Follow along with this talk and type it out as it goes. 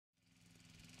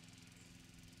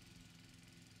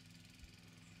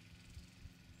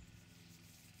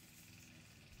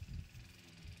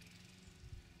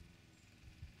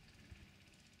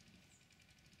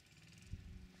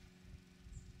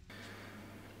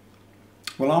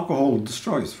Well, alcohol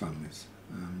destroys families.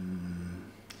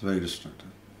 It's very destructive.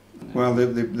 Well,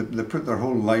 they put their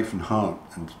whole life and heart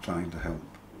into trying to help.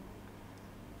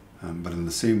 But in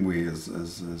the same way as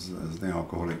the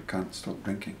alcoholic can't stop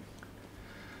drinking,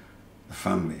 the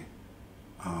family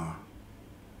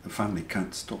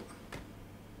can't stop them.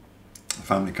 The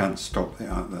family can't stop the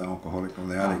alcoholic or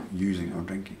the addict using or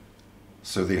drinking.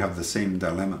 So they have the same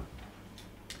dilemma.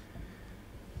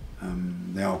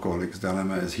 The alcoholic's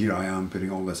dilemma is, here I am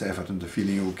putting all this effort into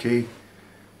feeling okay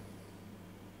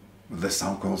with this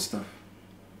alcohol stuff,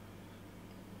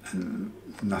 and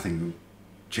nothing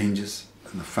changes,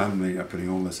 and the family are putting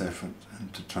all this effort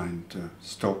into trying to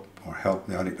stop or help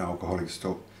the addict alcoholic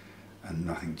stop, and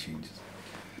nothing changes.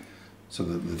 So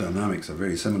the dynamics are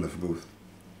very similar for both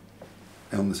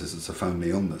illnesses. It's a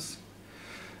family illness.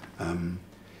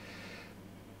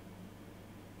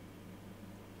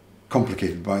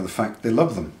 Complicated by the fact they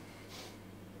love them.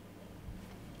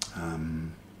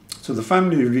 So the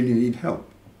family really need help,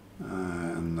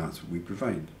 and that's what we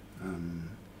provide.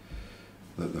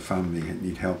 That the family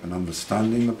need help in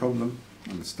understanding the problem,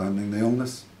 understanding the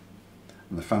illness,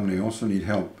 and the family also need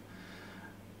help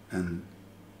in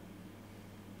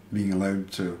being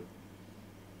allowed to,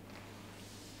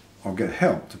 or get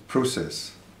help to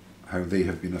process how they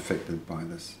have been affected by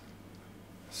this.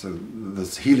 So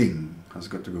this healing has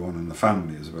got to go on in the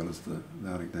family as well as the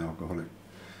addict, the alcoholic.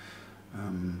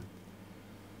 And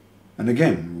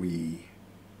again,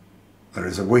 there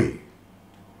is a way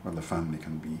where the family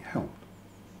can be helped.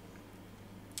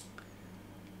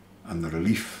 And the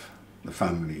relief the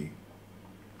family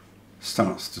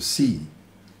starts to see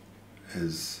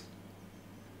is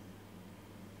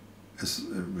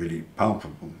really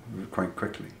palpable quite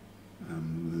quickly.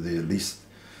 At least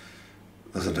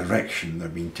there's a direction they're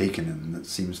being taken in that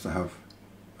seems to have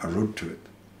a road to it,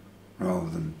 rather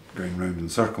than going round in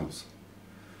circles.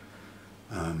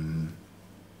 And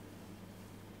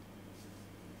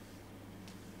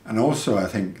also, I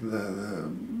think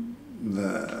the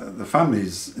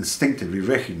families instinctively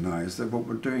recognise that what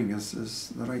we're doing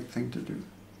is the right thing to do.